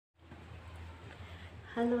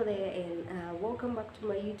Hello there, and welcome back to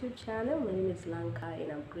my YouTube channel. My name is Lanka,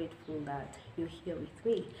 and I'm grateful that you're here with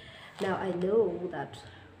me. Now, I know that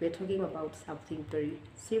we're talking about something very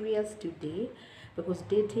serious today because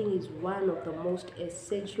dating is one of the most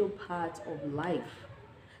essential parts of life.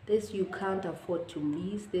 This you can't afford to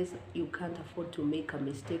miss. This you can't afford to make a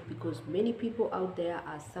mistake because many people out there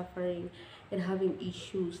are suffering and having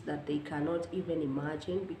issues that they cannot even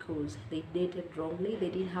imagine because they dated wrongly. They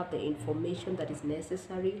didn't have the information that is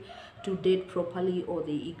necessary to date properly, or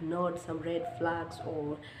they ignored some red flags,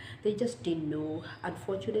 or they just didn't know.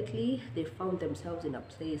 Unfortunately, they found themselves in a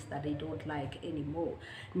place that they don't like anymore.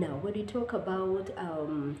 Now, when we talk about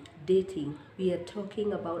dating, we are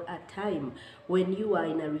talking about a time when you are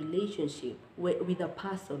in a relationship with a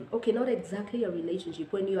person. Okay, not exactly a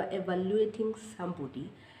relationship, when you are evaluating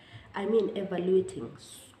somebody. I mean, evaluating,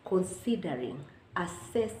 considering,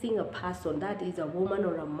 assessing a person, that is a woman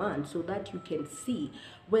or a man, so that you can see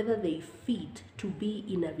whether they fit to be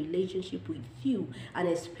in a relationship with you, and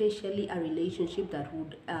especially a relationship that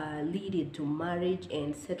would lead into marriage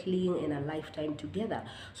and settling in a lifetime together.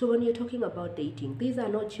 So when you're talking about dating, these are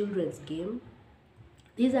not children's game.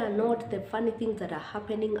 These are not the funny things that are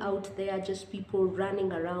happening out there, just people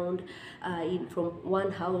running around from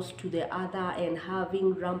one house to the other and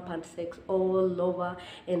having rampant sex all over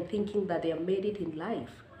and thinking that they have made it in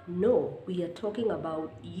life. No, we are talking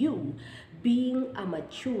about you being a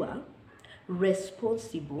mature,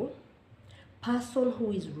 responsible, person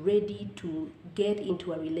who is ready to get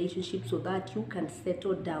into a relationship so that you can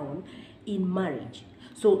settle down in marriage.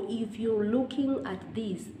 So if you're looking at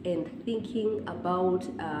this and thinking about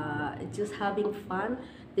just having fun,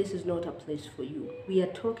 this is not a place for you. We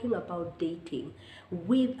are talking about dating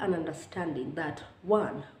with an understanding that,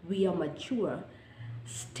 one, we are mature,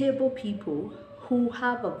 stable people who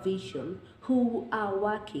have a vision, who are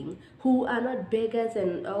working, who are not beggars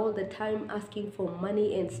and all the time asking for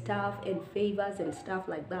money and stuff and favors and stuff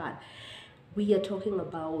like that. We are talking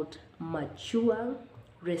about mature,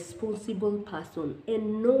 responsible person,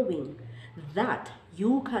 and knowing that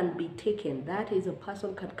you can be taken. That is, a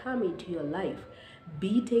person can come into your life,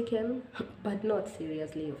 be taken, but not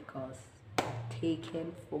seriously, of course,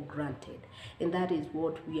 taken for granted. And that is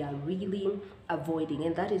what we are really avoiding,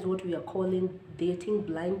 and that is what we are calling dating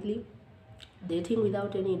blindly, dating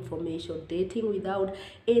without any information, dating without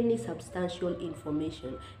any substantial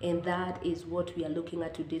information. And that is what we are looking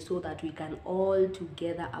at today, so that we can all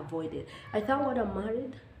together avoid it. I thank God I'm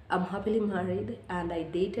married. I'm happily married, and I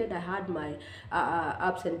dated. I had my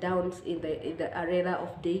ups and downs in the arena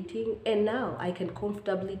of dating, and now I can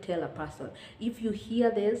comfortably tell a person, if you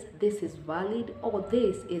hear this, this is valid, or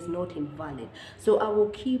this is not invalid. So I will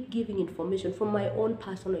keep giving information from my own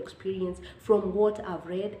personal experience, from what I've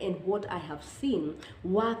read and what I have seen,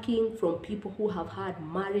 working from people who have had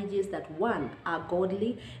marriages that, one, are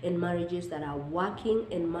godly, and marriages that are working,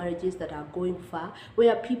 and marriages that are going far,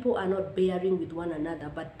 where people are not bearing with one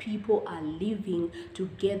another, but people are living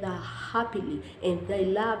together happily and they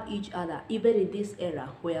love each other, even in this era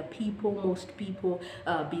where most people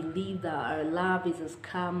believe that our love is a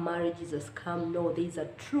scam, marriage is a scam. No, there is a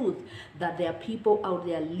truth that there are people out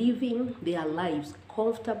there living their lives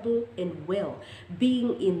comfortable and well,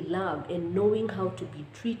 being in love and knowing how to be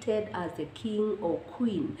treated as a king or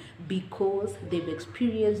queen because they've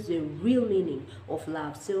experienced the real meaning of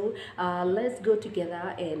love. So let's go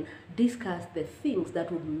together and discuss the things that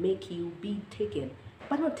would make you be taken,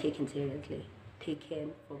 but not taken seriously,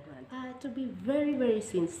 taken for granted. To be very, very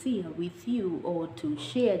sincere with you, or to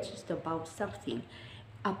share just about something,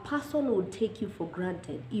 a person would take you for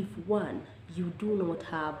granted if, one, you do not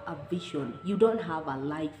have a vision, you don't have a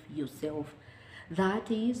life yourself. That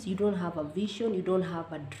is, you don't have a vision, you don't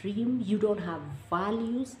have a dream, you don't have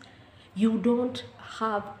values, you don't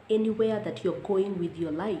have anywhere that you're going with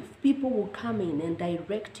your life. People will come in and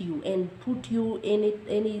direct you and put you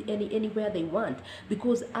anywhere they want,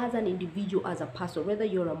 because as an individual, as a person, whether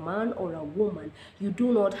you're a man or a woman, you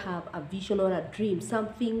do not have a vision or a dream,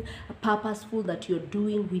 something purposeful that you're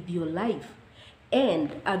doing with your life.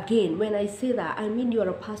 And again, when I say that, I mean you're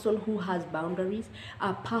a person who has boundaries,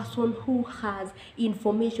 a person who has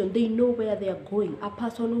information, they know where they are going, a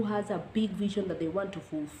person who has a big vision that they want to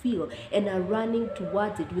fulfill and are running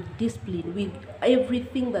towards it with discipline, with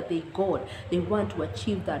everything that they got. They want to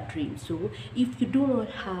achieve that dream. So if you do not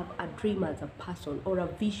have a dream as a person, or a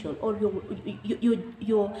vision, or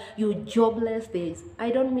you're jobless,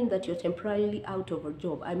 I don't mean that you're temporarily out of a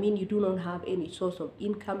job. I mean you do not have any source of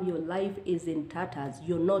income. Your life is in tatters,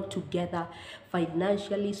 you're not together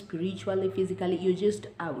financially, spiritually, physically, you're just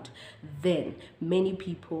out, then many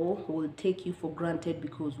people will take you for granted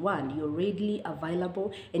because one, you're readily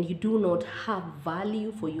available and you do not have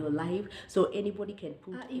value for your life, so anybody can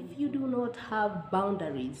put if you do not have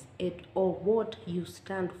boundaries or what you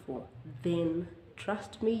stand for, then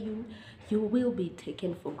trust me, you will be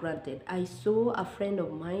taken for granted. I saw a friend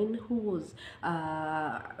of mine who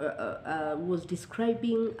was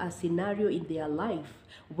describing a scenario in their life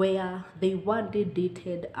where they one day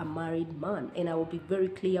dated a married man, and I will be very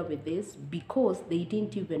clear with this because they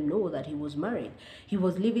didn't even know that he was married. He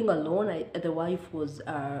was living alone. The wife was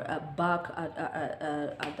back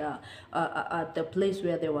at the place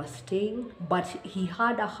where they were staying, but he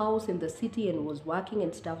had a house in the city and was working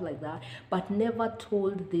and stuff like that, but never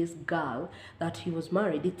told this girl that he was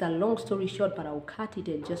married. It's a long story short, but I'll cut it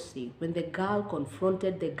and just say, when the girl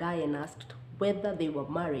confronted the guy and asked whether they were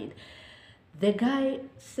married, the guy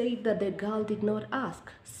said that the girl did not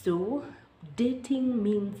ask. So dating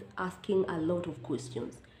means asking a lot of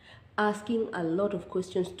questions. Asking a lot of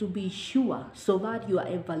questions to be sure, so that your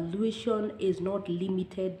evaluation is not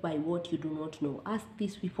limited by what you do not know. Ask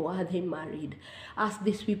these people, are they married? Ask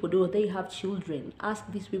these people, do they have children? Ask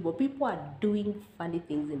these people. People are doing funny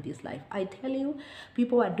things in this life. I tell you,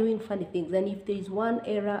 people are doing funny things, and if there is one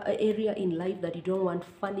area in life that you don't want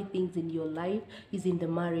funny things in your life, is in the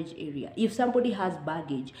marriage area. If somebody has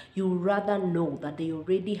baggage, you rather know that they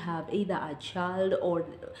already have either a child or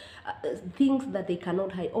things that they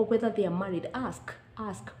cannot hide, or whether they are married. Ask,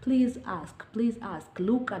 please ask,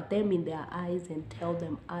 look at them in their eyes and tell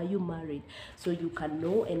them, are you married? So you can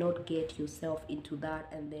know and not get yourself into that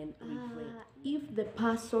and then regret. If the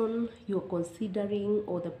person you're considering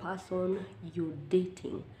or the person you're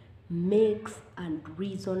dating makes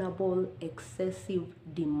unreasonable, excessive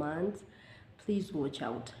demands, please watch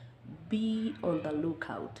out. Be on the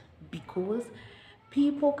lookout, because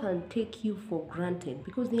people can take you for granted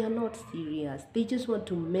because they are not serious. They just want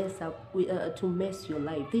to mess your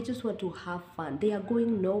life. They just want to have fun. They are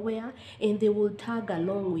going nowhere, and they will tag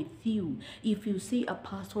along with you if you see a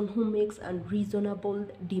person who makes unreasonable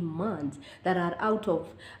demands that are out of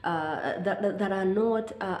that are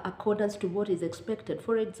not accordance to what is expected.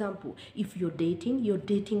 For example, if you're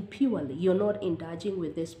dating purely. You're not indulging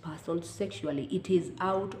with this person sexually. It is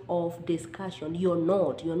out of discussion. You're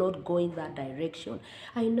not going that direction.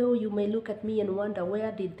 I know you may look at me and wonder,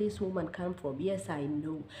 where did this woman come from? Yes, I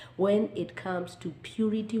know. When it comes to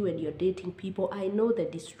purity, when you're dating people, I know the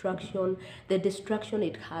destruction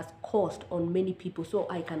it has caused on many people. So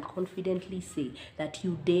I can confidently say that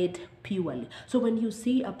you date purely. So when you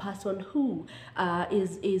see a person who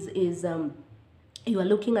you are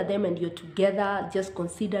looking at them and you're together just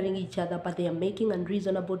considering each other, but they are making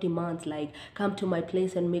unreasonable demands like, come to my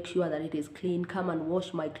place and make sure that it is clean, come and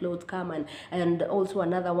wash my clothes, come and also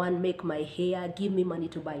another one, make my hair, give me money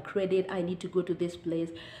to buy credit, I need to go to this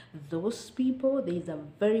place. Those people, there is a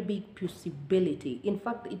very big possibility. In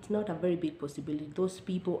fact, it's not a very big possibility. Those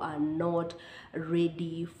people are not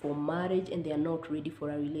ready for marriage and they are not ready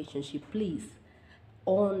for a relationship. Please,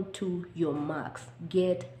 on to your marks,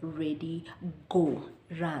 get ready, go,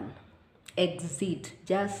 run, exit,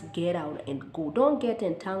 just get out and go. Don't get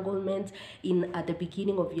entanglements at the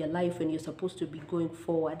beginning of your life when you're supposed to be going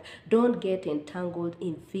forward. Don't get entangled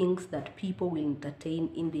in things that people will entertain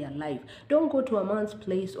in their life. Don't go to a man's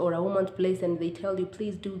place or a woman's place and they tell you,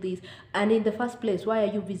 please do this, and in the first place, why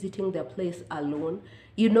are you visiting their place alone?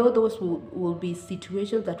 You know, those will be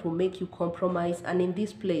situations that will make you compromise. And in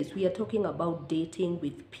this place, we are talking about dating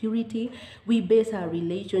with purity. We base our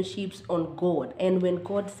relationships on God. And when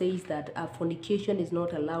God says that fornication is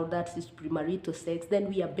not allowed, that is premarital sex, then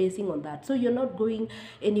we are basing on that. So you're not going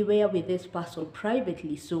anywhere with this person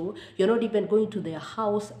privately. So you're not even going to their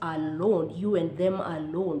house alone, you and them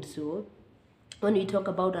alone. So when we talk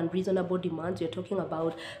about unreasonable demands, you're talking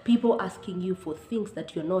about people asking you for things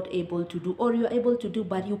that you're not able to do, or you're able to do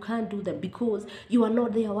but you can't do them because you are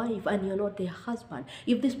not their wife and you're not their husband.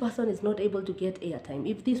 If this person is not able to get airtime,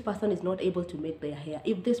 if this person is not able to make their hair,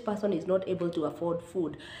 if this person is not able to afford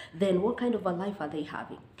food, then what kind of a life are they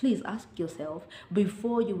having? Please ask yourself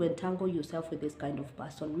before you entangle yourself with this kind of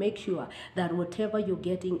person. Make sure that whatever you're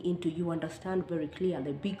getting into, you understand very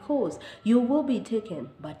clearly, because you will be taken,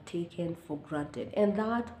 but taken for granted. granted, and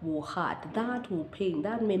that will hurt, that will pain,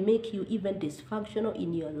 that may make you even dysfunctional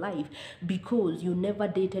in your life because you never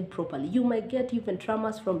dated properly. You might get even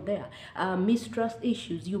traumas from there, mistrust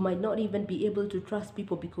issues. You might not even be able to trust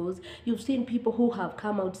people because you've seen people who have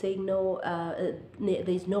come out saying no,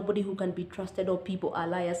 there's nobody who can be trusted, or people are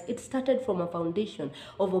liars. It started from a foundation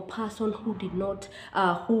of a person who did not,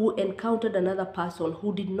 who encountered another person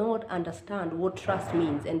who did not understand what trust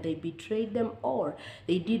means, and they betrayed them, or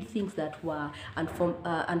they did things that were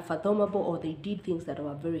unfathomable, or they did things that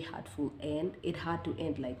were very hurtful, and it had to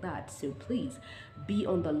end like that. So please be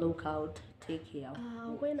on the lookout. Take care.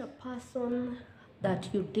 When a person that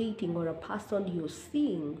you're dating or a person you're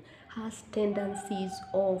seeing has tendencies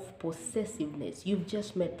of possessiveness. You've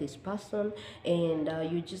just met this person, and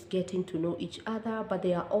you're just getting to know each other, but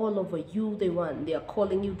they are all over you. They are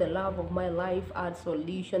calling you the love of my life, add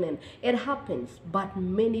solution, and it happens. But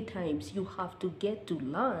many times you have to get to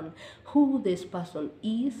learn who this person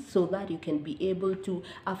is, so that you can be able to,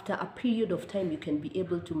 after a period of time, you can be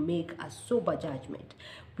able to make a sober judgment.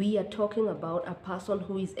 We are talking about a person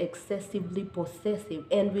who is excessively possessive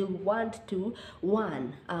and will want to,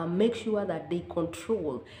 one, make sure that they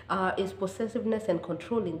control. Is possessiveness and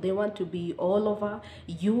controlling. They want to be all over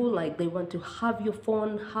you, like they want to have your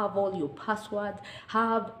phone, have all your passwords,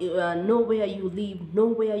 have know where you live, know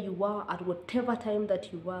where you are at whatever time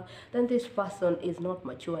that you are. Then this person is not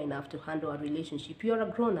mature enough to handle a relationship. You're a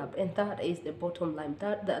grown-up, and that is the bottom line.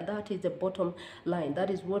 That is the bottom line. That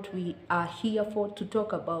is what we are here for, to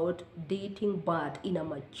talk about dating, but in a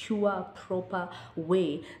mature, proper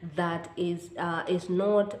way that is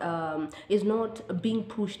not being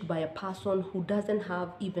pushed by a person who doesn't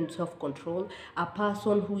have even self-control, a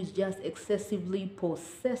person who is just excessively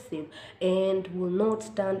possessive and will not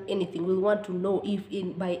stand anything, will want to know if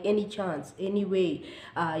by any chance, any way,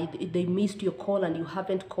 they missed your call and you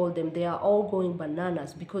haven't called them. They are all going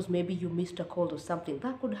bananas because maybe you missed a call or something.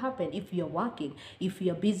 That could happen if you're working, if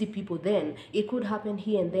you're busy people. Then it could happen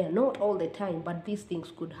here and there, not all the time, but these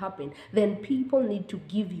things could happen. Then people need to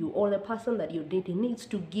give you, or the person that you're dating needs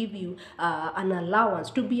to give you an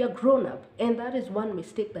allowance to be a grown-up. And that is one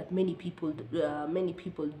mistake that many people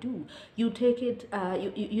do. You take it,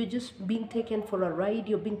 you're just being taken for a ride,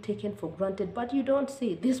 you're being taken for granted, but you don't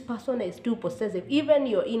see this person is too possessive. Even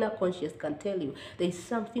your inner conscience can tell you there's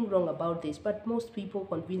something wrong about this, but most people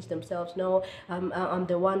convince themselves, no, I'm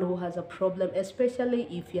the one who has a problem, especially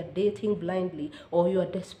if you're dating blindly or you're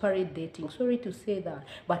desperate dating. Sorry to say that,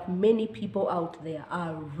 but many people out there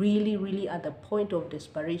are really at the point of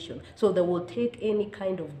desperation. So they will take any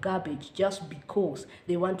kind of garbage just because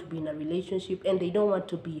they want to be in a relationship, and they don't want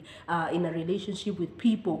to be in a relationship with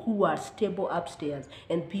people who are stable upstairs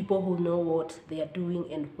and people who know what they are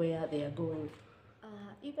doing and where they are going.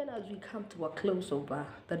 Even as we come to a close of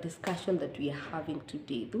the discussion that we are having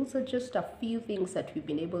today, those are just a few things that we've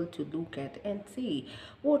been able to look at and see.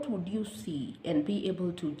 What would you see and be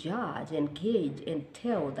able to judge and gauge and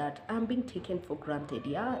tell that I'm being taken for granted?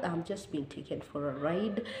 Yeah, I'm just being taken for a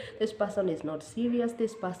ride. This person is not serious.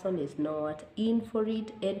 This person is not in for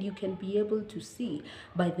it. And you can be able to see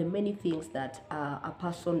by the many things that a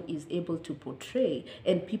person is able to portray,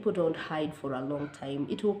 and people don't hide for a long time.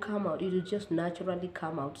 It will come out. It will just naturally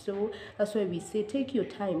come out. So that's why we say take your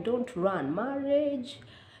time, don't run. Marriage,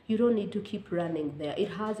 you don't need to keep running there. It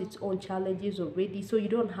has its own challenges already, so you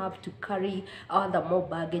don't have to carry other more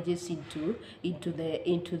baggages into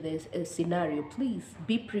this scenario. Please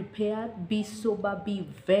be prepared, be sober, be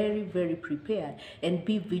very prepared, and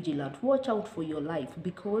be vigilant. Watch out for your life,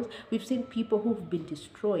 because we've seen people who've been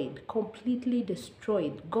destroyed, completely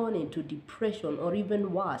destroyed, gone into depression, or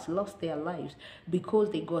even worse, lost their lives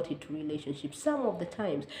because they got into relationships. Some of the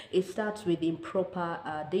times it starts with improper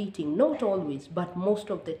dating, not always, but most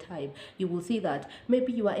of the time you will see that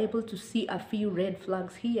maybe you are able to see a few red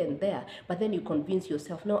flags here and there, but then you convince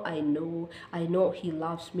yourself, no, I know he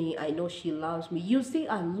loves me, I know she loves me. You see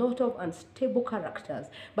a lot of unstable characters,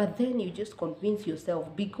 but then you just convince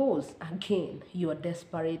yourself because again you are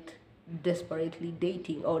desperately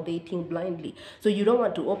dating or dating blindly. So you don't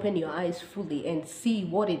want to open your eyes fully and see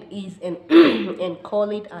what it is and and call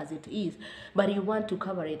it as it is, but you want to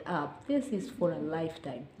cover it up. This is for a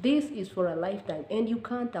lifetime. This is for a lifetime, and you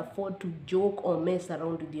can't afford to joke or mess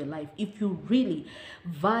around with your life if you really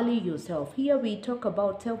value yourself. Here we talk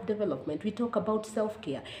about self-development, we talk about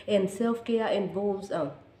self-care, and self-care involves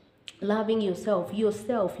loving yourself,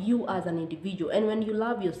 you as an individual. And when you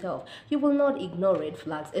love yourself, you will not ignore red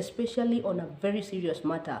flags, especially on a very serious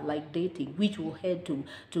matter like dating, which will head to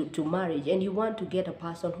marriage. And you want to get a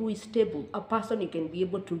person who is stable, a person you can be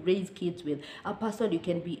able to raise kids with, a person you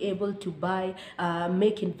can be able to buy,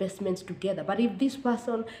 make investments together. But if this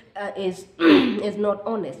person is is not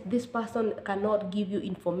honest, this person cannot give you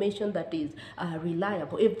information that is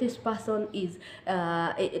reliable, if this person is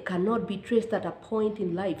cannot be traced at a point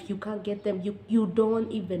in life, you can't get them, you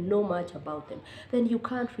don't even know much about them, then you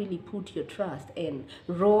can't really put your trust and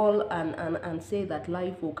roll and say that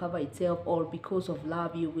life will cover itself, or because of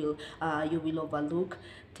love you will overlook.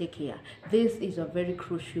 Take care. This is a very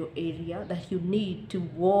crucial area that you need to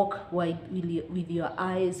walk wide with your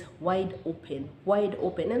eyes wide open.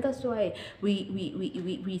 And that's why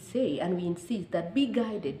we say and we insist that be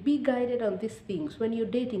guided on these things. When you're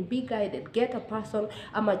dating, be guided. Get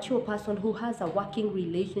a mature person who has a working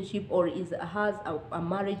relationship, or has a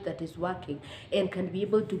marriage that is working, and can be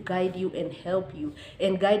able to guide you and help you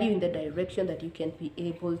and guide you in the direction that you can be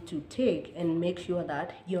able to take, and make sure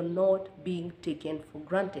that you're not being taken for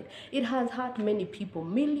granted. It has hurt many people.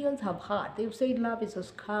 Millions have heard. They've said love is a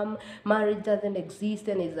scam, marriage doesn't exist,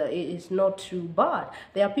 and is not true. But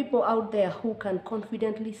there are people out there who can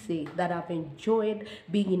confidently say that I've enjoyed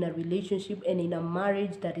being in a relationship and in a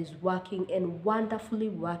marriage that is working and wonderfully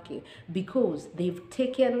working, because they've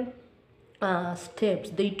taken steps.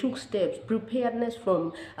 They took steps, preparedness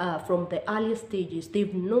from the earliest stages.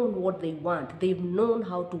 They've known what they want, they've known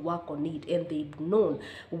how to work on it, and they've known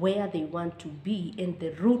where they want to be and the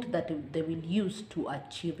route that they will use to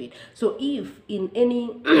achieve it. So if in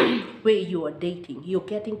any way you are dating, you're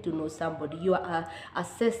getting to know somebody, you are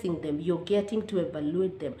assessing them, you're getting to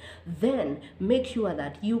evaluate them, then make sure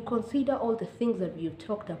that you consider all the things that we've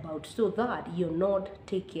talked about, so that you're not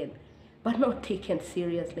taken, but not taken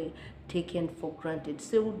seriously, taken for granted.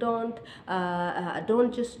 So don't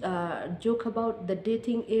just joke about the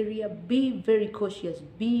dating area. Be very cautious,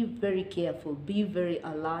 be very careful, be very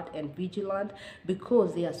alert and vigilant,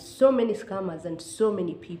 because there are so many scammers and so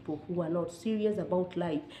many people who are not serious about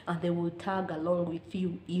life, and they will tag along with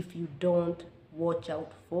you if you don't watch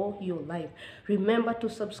out for your life. Remember to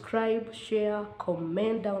subscribe, share,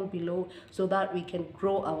 comment down below, so that we can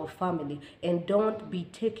grow our family. And don't be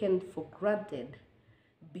taken for granted,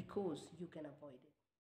 because you can